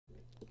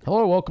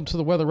Hello, welcome to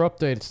the weather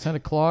update. It's 10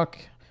 o'clock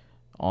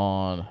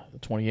on the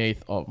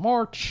 28th of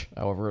March.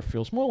 However, it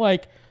feels more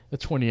like the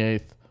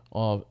 28th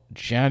of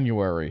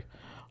January.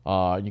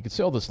 You can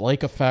see all this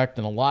lake effect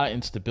and a lot of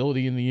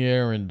instability in the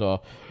air. And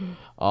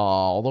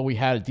although we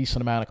had a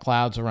decent amount of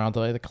clouds around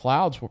today, the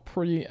clouds were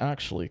pretty,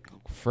 actually,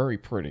 very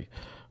pretty.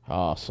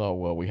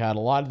 So we had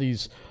a lot of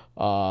these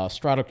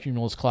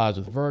stratocumulus clouds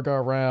with Virgo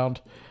around.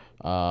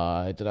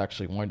 I did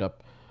actually wind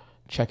up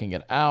checking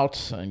it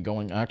out and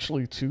going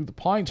actually to the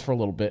Pines for a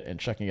little bit and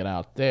checking it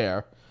out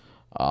there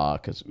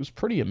because it was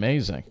pretty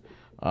amazing.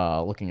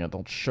 Looking at,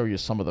 I'll show you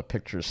some of the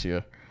pictures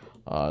here.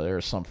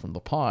 There's some from the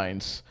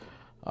Pines,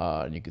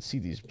 and you can see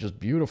these just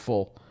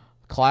beautiful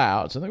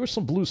clouds, and there was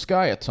some blue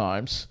sky at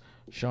times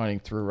shining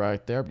through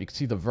right there. But you can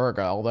see the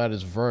Virgo. All that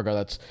is Virgo.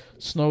 That's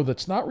snow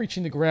that's not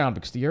reaching the ground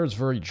because the air is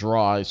very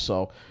dry.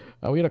 So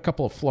we had a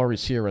couple of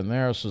flurries here and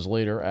there. This was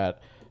later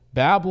at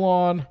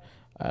Babylon,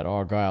 at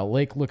Argyle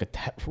Lake. Look at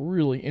that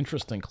really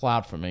interesting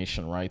cloud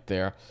formation right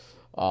there.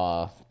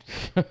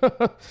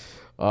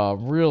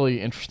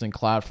 Really interesting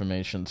cloud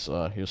formations.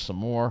 Here's some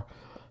more.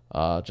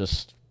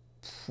 Just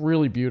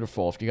really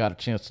beautiful. If you got a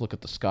chance to look at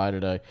the sky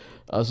today,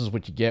 this is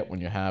what you get when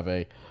you have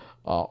a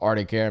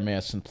Arctic air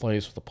mass in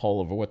place with a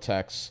polar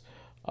vortex.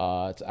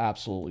 It's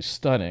absolutely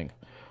stunning,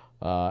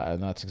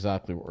 and that's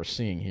exactly what we're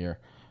seeing here.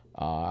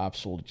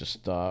 Absolutely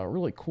just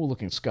really cool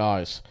looking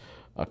skies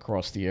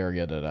across the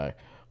area today.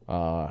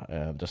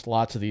 And just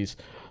lots of these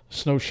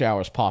snow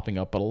showers popping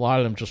up, but a lot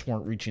of them just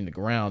weren't reaching the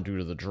ground due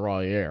to the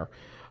dry air.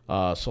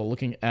 So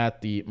looking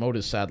at the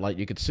MODIS satellite,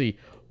 you could see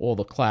all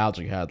the clouds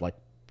we had, like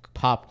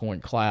popcorn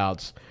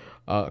clouds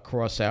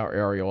across our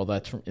area, all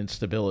that's from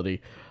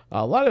instability.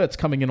 A lot of it's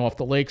coming in off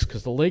the lakes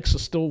because the lakes are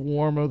still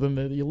warmer than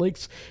the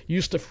lakes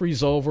used to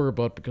freeze over,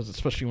 but because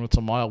especially when it's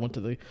a mild winter,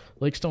 the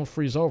lakes don't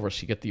freeze over,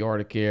 so you get the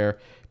Arctic air,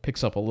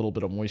 picks up a little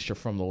bit of moisture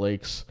from the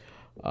lakes.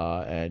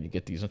 And you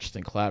get these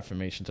interesting cloud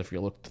formations. If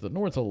you look to the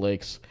north of the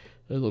lakes,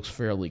 it looks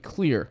fairly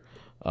clear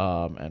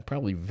and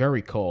probably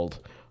very cold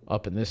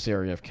up in this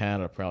area of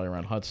Canada, probably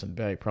around Hudson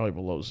Bay, probably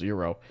below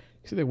zero.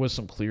 See, there was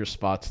some clear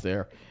spots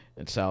there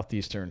in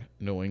southeastern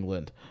New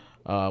England.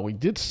 We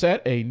did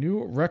set a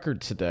new record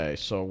today,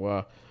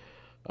 so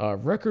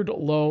record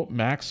low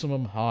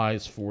maximum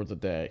highs for the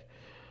day.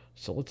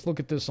 So let's look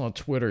at this on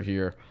Twitter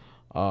here.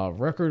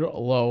 Record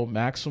low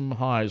maximum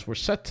highs were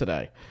set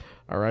today.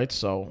 All right,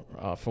 so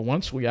for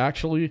once, we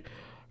actually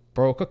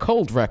broke a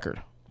cold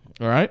record.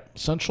 All right,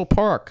 Central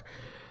Park,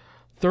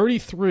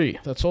 33.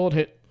 That's all it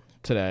hit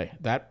today.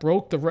 That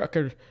broke the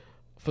record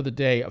for the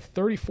day of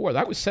 34.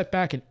 That was set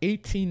back in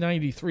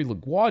 1893.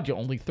 LaGuardia,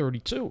 only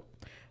 32.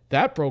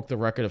 That broke the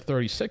record of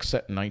 36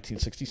 set in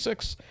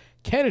 1966.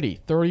 Kennedy,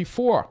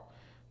 34.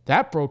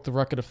 That broke the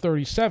record of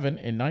 37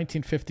 in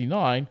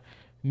 1959.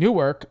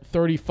 Newark,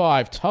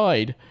 35,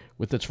 tied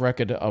with its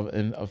record of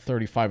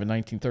 35 in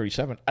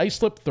 1937.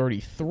 Islip,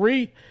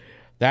 33.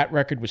 That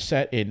record was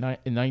set in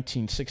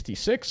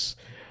 1966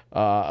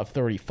 of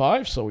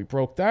 35, so we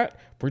broke that.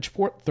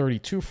 Bridgeport,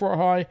 32 for a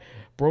high.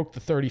 Broke the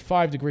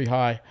 35-degree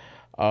high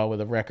with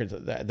a record.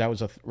 That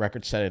was a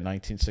record set in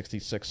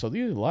 1966. So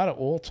a lot of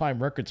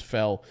all-time records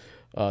fell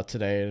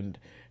today, and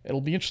it'll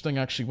be interesting,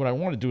 actually. What I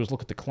want to do is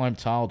look at the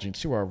climatology and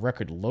see where our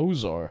record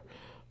lows are,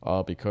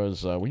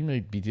 because we may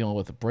be dealing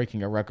with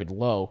breaking a record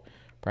low.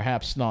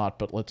 Perhaps not,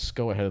 but let's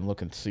go ahead and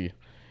look and see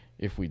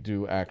if we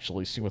do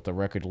actually see what the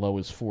record low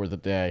is for the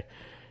day.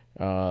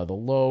 The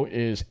low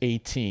is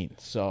 18,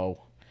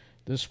 so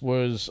this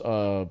was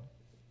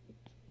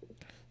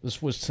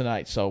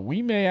tonight. So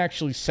we may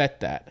actually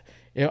set that.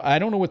 I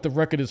don't know what the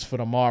record is for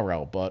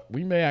tomorrow, but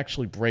we may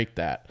actually break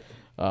that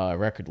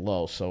record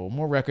low. So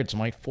more records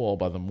might fall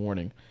by the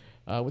morning.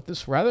 With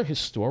this rather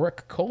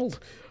historic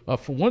cold.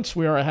 For once,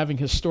 we are having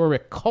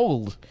historic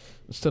cold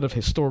instead of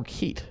historic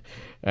heat.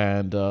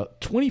 And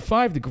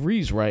 25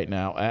 degrees right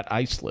now at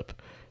Islip.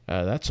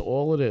 That's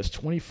all it is.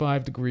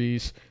 25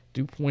 degrees,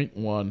 dew point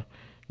 1.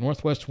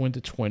 Northwest wind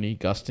to 20,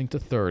 gusting to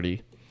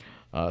 30.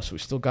 So we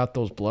still got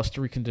those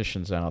blustery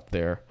conditions out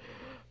there.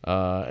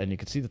 And you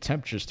can see the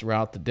temperatures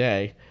throughout the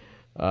day.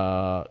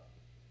 Look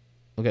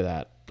at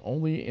that.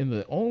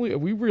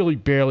 We really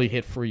barely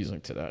hit freezing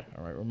today.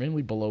 All right, we're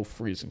mainly below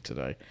freezing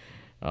today.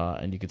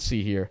 And you can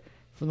see here,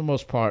 for the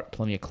most part,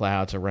 plenty of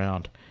clouds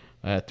around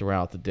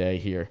throughout the day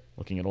here.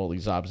 Looking at all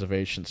these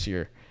observations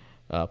here,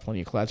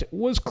 plenty of clouds. It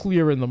was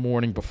clear in the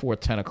morning before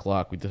 10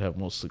 o'clock. We did have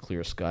mostly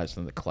clear skies,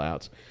 and the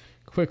clouds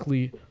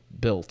quickly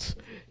built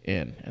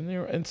in.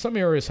 And some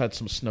areas had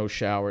some snow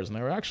showers, and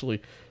there were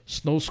actually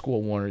snow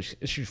squall warnings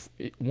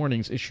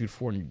issued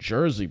for New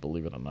Jersey,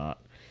 believe it or not.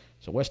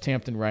 So West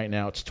Hampton right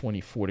now, it's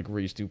 24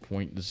 degrees, dew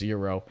point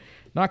 0.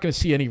 Not going to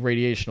see any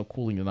radiational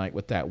cooling tonight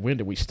with that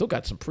wind, and we still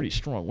got some pretty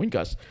strong wind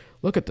gusts.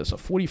 Look at this, a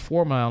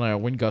 44-mile-an-hour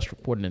wind gust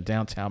reported in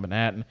downtown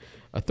Manhattan,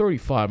 a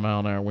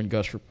 35-mile-an-hour wind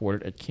gust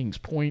reported at Kings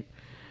Point.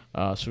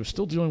 So we're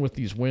still dealing with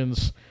these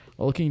winds.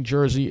 Looking at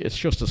Jersey, it's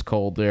just as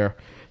cold there.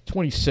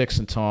 26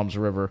 in Toms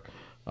River.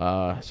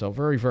 So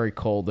very, very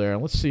cold there.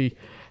 And let's see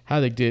how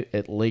they did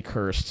at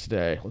Lakehurst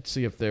today. Let's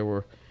see if there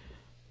were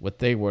what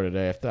they were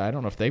today. I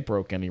don't know if they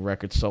broke any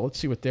records, so let's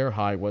see what their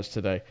high was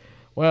today.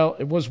 Well,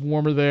 it was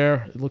warmer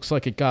there. It looks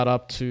like it got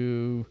up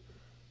to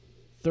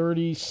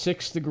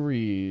 36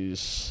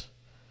 degrees.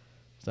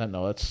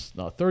 That's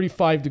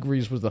 35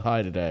 degrees was the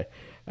high today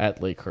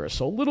at Lakehurst.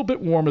 So a little bit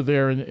warmer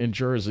there in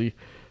Jersey.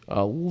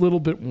 A little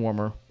bit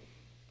warmer.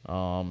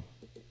 A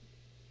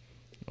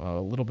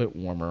little bit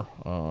warmer.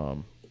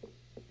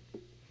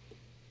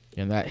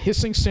 And that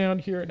hissing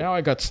sound here, now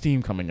I got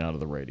steam coming out of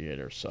the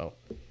radiator, so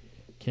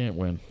can't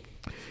win.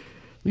 At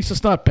least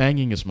it's not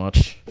banging as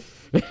much.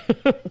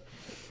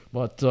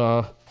 But,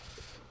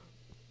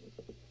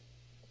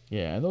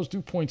 yeah, and those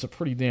dew points are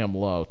pretty damn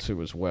low,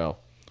 too, as well.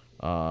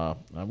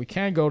 We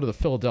can go to the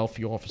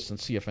Philadelphia office and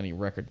see if any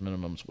record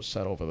minimums were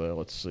set over there.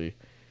 Let's see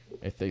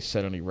if they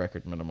set any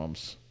record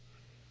minimums.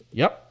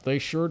 Yep, they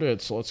sure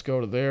did. So let's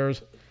go to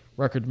theirs.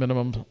 Record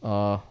minimum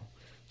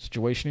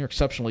situation here.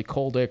 Exceptionally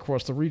cold day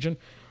across the region.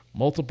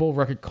 Multiple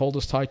record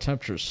coldest high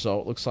temperatures. So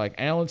it looks like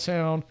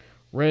Allentown,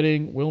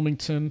 Reading,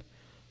 Wilmington,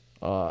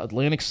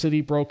 Atlantic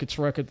City broke its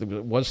record.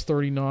 It was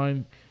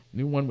 39.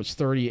 New one was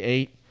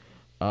 38.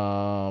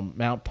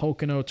 Mount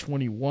Pocono,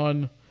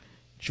 21.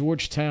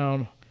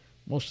 Georgetown,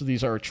 most of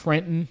these are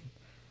Trenton.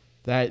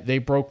 That they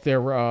broke their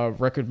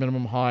record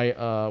minimum high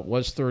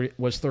was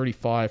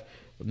 35.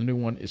 The new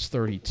one is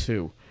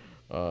 32.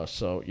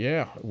 So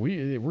yeah,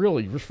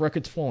 this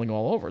record's falling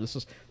all over. This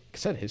is, like I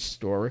said,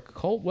 historic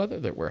cold weather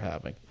that we're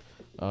having.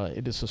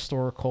 It is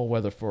historic cold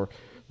weather for.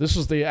 This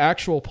is the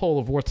actual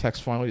polar vortex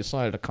finally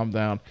decided to come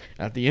down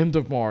at the end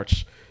of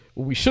March.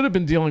 What we should have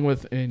been dealing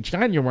with in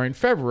January and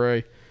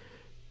February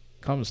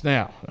comes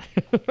now.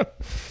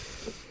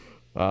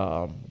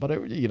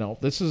 But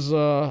this is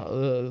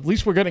at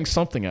least we're getting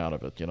something out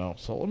of it,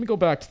 So let me go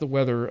back to the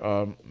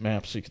weather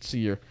map so you can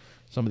see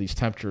some of these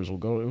temperatures. We're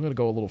going to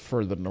go a little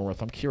further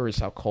north. I'm curious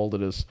how cold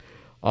it is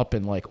up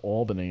in like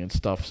Albany and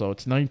stuff. So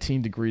it's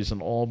 19 degrees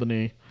in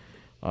Albany.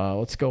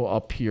 Let's go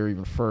up here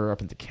even further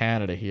up into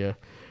Canada here.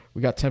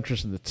 We got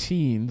temperatures in the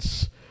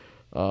teens.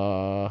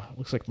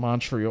 Looks like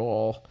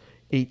Montreal,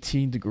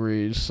 18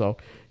 degrees. So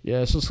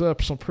yeah, this is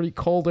some pretty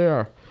cold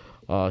air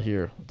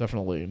here,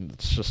 definitely, and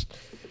it's just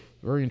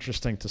very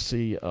interesting to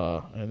see,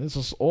 and this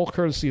is all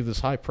courtesy of this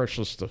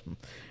high-pressure system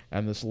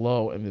and this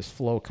low and this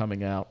flow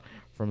coming out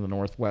from the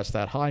northwest.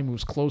 That high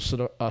moves closer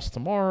to us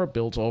tomorrow,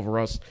 builds over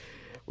us.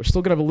 We're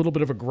still going to have a little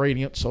bit of a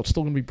gradient, so it's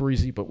still going to be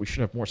breezy, but we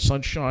should have more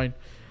sunshine,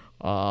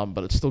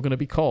 but it's still going to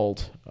be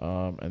cold,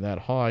 and that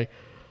high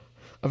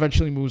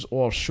eventually moves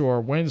offshore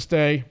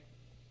Wednesday,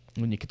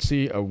 and you can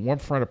see a warm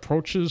front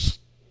approaches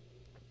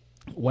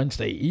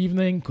Wednesday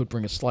evening, could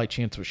bring a slight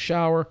chance of a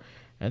shower,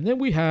 and then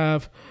we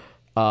have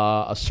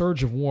a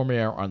surge of warm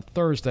air on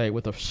Thursday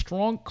with a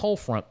strong cold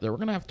front that we're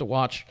going to have to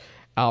watch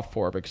out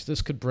for because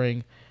this could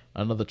bring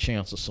another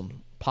chance of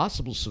some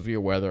possible severe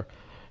weather.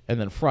 And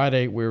then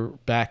Friday, we're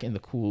back in the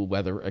cool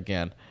weather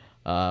again.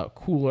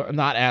 Cooler,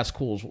 not as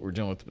cool as what we're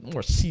dealing with, but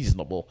more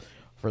seasonable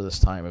for this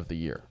time of the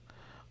year.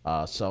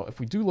 So if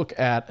we do look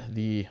at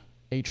the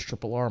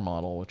HRRR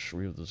model, which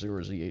we have the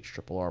 0Z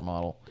HRRR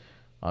model,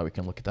 we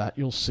can look at that.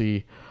 You'll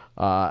see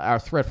our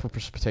threat for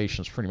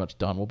precipitation is pretty much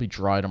done. We'll be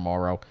dry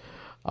tomorrow.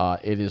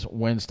 It is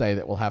Wednesday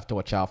that we'll have to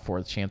watch out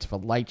for the chance of a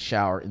light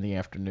shower in the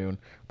afternoon.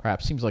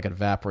 Perhaps seems like it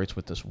evaporates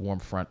with this warm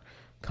front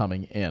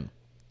coming in.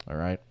 All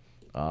right.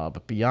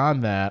 But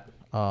beyond that,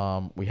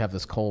 we have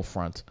this cold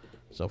front.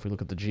 So if we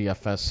look at the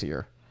GFS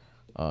here,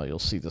 you'll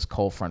see this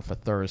cold front for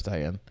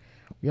Thursday. And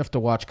we have to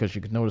watch because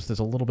you can notice there's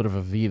a little bit of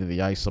a V to the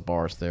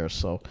isobars there.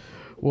 So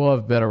we'll have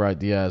a better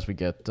idea as we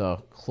get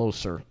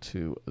closer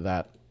to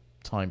that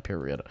time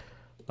period.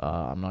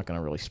 I'm not going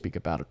to really speak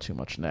about it too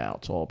much now.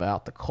 It's all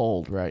about the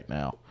cold right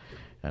now.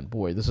 And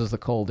boy, this is the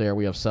cold air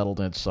we have settled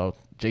in. So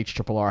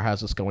HRRR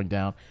has us going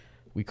down.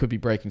 We could be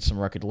breaking some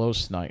record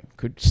lows tonight.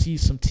 Could see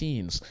some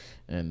teens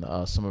in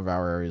some of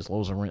our areas.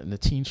 Lows are in the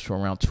teens to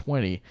around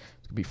 20. It's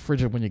going to be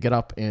frigid when you get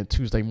up in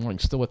Tuesday morning,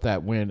 still with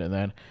that wind. And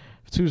then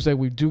Tuesday,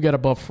 we do get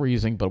above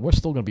freezing, but we're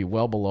still going to be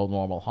well below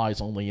normal.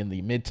 Highs only in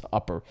the mid to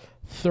upper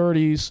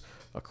 30s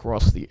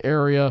across the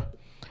area.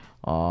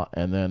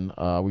 And then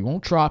we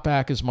won't drop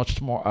back as much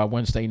tomorrow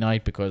Wednesday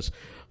night because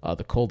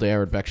the cold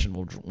air advection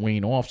will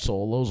wane off, so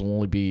lows will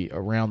only be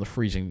around the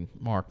freezing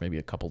mark, maybe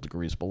a couple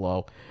degrees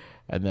below.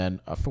 And then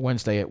for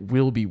Wednesday, it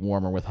will be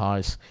warmer with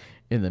highs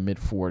in the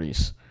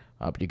mid-40s.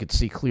 But you can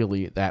see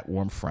clearly that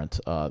warm front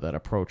that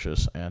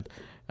approaches, and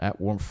that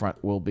warm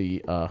front will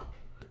be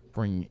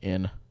bringing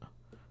in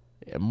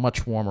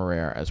much warmer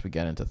air as we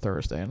get into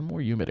Thursday, and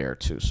more humid air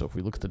too. So if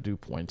we look at the dew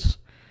points,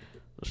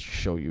 let's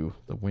show you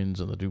the winds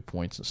and the dew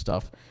points and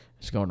stuff.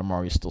 As going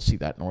tomorrow, you still see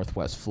that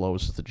northwest flow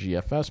is the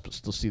GFS, but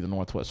still see the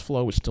northwest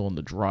flow is still in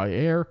the dry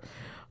air.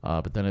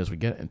 But then as we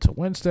get into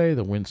Wednesday,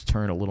 the winds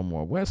turn a little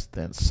more west,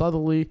 then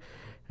southerly,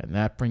 and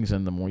that brings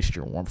in the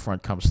moisture. Warm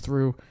front comes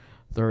through.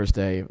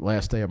 Thursday,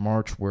 last day of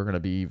March, we're going to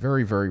be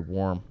very, very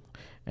warm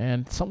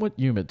and somewhat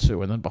humid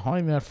too. And then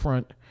behind that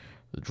front,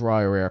 the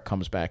drier air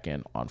comes back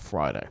in on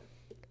Friday.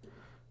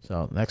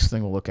 So next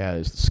thing we'll look at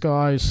is the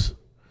skies.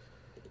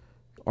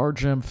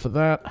 RGEM for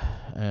that.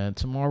 And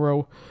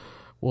tomorrow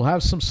we'll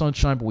have some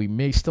sunshine, but we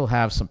may still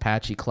have some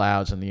patchy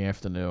clouds in the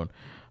afternoon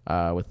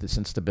with this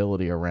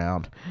instability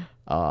around.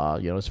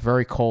 It's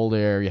very cold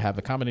air. You have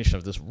a combination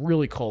of this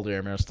really cold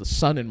air mass. The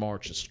sun in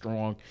March is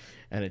strong,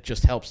 and it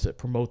just helps to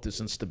promote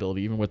this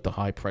instability, even with the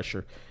high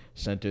pressure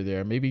center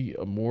there. Maybe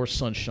more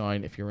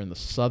sunshine if you're in the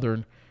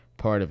southern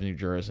part of New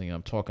Jersey.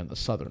 I'm talking the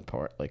southern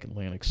part, like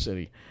Atlantic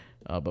City.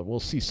 But we'll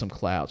see some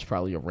clouds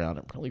probably around.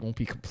 It probably won't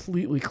be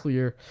completely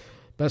clear.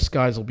 Best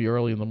skies will be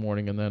early in the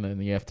morning, and then in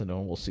the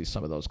afternoon we'll see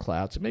some of those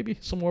clouds. And maybe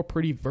some more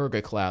pretty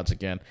Virga clouds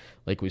again,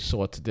 like we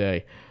saw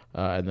today.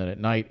 And then at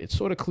night it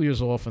sort of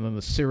clears off, and then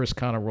the cirrus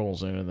kind of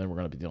rolls in, and then we're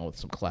going to be dealing with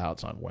some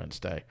clouds on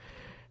Wednesday.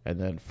 And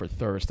then for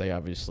Thursday,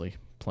 obviously,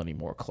 plenty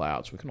more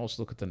clouds. We can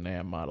also look at the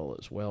NAM model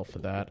as well for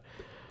that.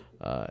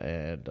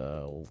 And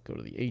we'll go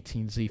to the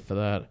 18Z for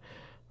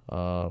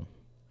that.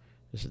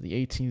 This is the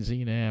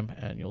 18Z NAM,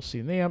 and you'll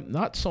see NAM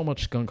not so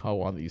much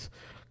gung-ho on these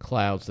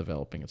clouds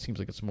developing. It seems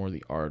like it's more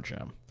the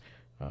RGEM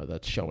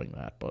that's showing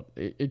that, but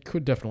it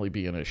could definitely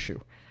be an issue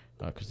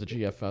because the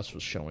GFS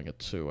was showing it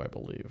too, I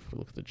believe. If we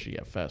look at the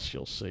GFS,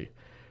 you'll see.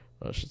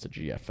 It's just the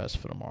GFS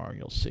for tomorrow, and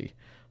you'll see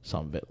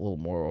some of it a little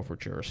more over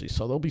Jersey.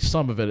 So there'll be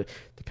some of it. It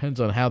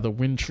depends on how the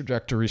wind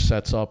trajectory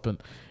sets up,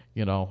 and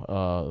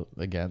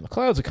again, the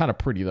clouds are kind of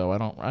pretty though. I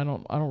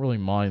don't really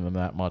mind them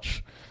that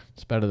much.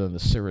 It's better than the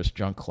cirrus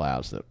junk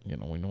clouds that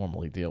we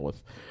normally deal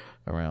with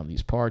around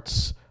these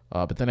parts.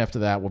 But then after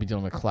that, we'll be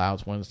dealing with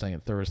clouds Wednesday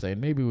and Thursday,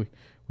 and maybe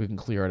we can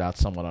clear it out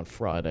somewhat on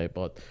Friday.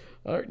 But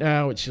right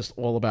now, it's just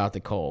all about the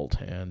cold,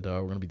 and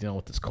we're going to be dealing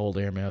with this cold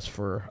air mass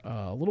for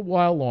a little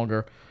while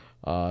longer.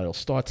 It'll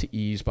start to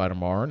ease by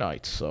tomorrow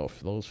night. So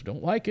for those who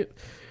don't like it,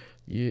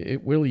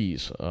 it will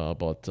ease.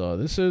 But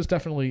this is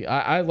definitely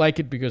I like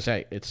it because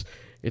hey, it's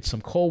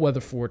some cold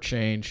weather for a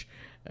change,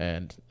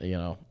 and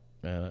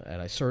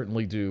and I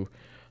certainly do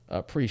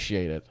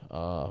appreciate it,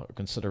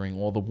 considering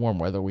all the warm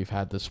weather we've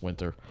had this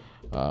winter.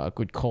 A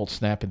good cold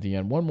snap at the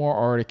end. One more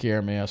Arctic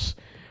air mass,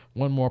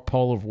 one more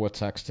polar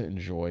vortex to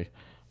enjoy.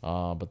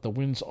 But the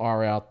winds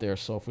are out there,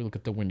 so if we look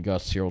at the wind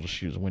gusts here, we'll just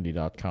use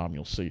windy.com.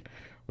 You'll see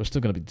we're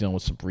still going to be dealing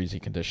with some breezy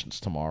conditions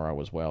tomorrow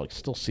as well. You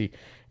still see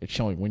it's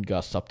showing wind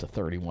gusts up to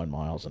 31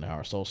 miles an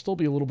hour, so it'll still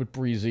be a little bit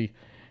breezy.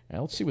 And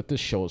let's see what this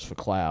shows for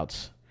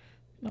clouds.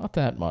 Not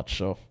that much,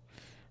 so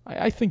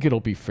I think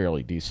it'll be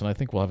fairly decent. I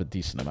think we'll have a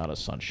decent amount of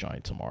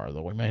sunshine tomorrow,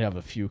 though. We might have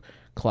a few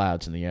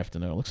clouds in the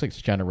afternoon. It looks like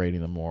it's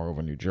generating them more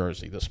over New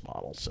Jersey, this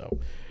model. So,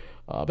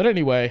 but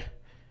anyway,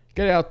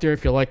 get out there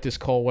if you like this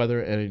cold weather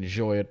and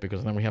enjoy it,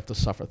 because then we have to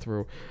suffer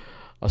through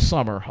a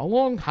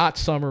long, hot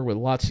summer with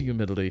lots of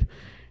humidity.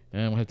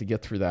 And we'll have to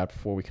get through that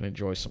before we can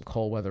enjoy some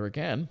cold weather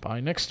again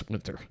by next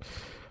winter.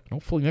 And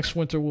hopefully next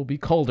winter will be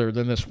colder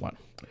than this one.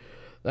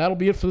 That'll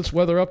be it for this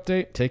weather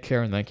update. Take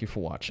care, and thank you for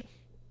watching.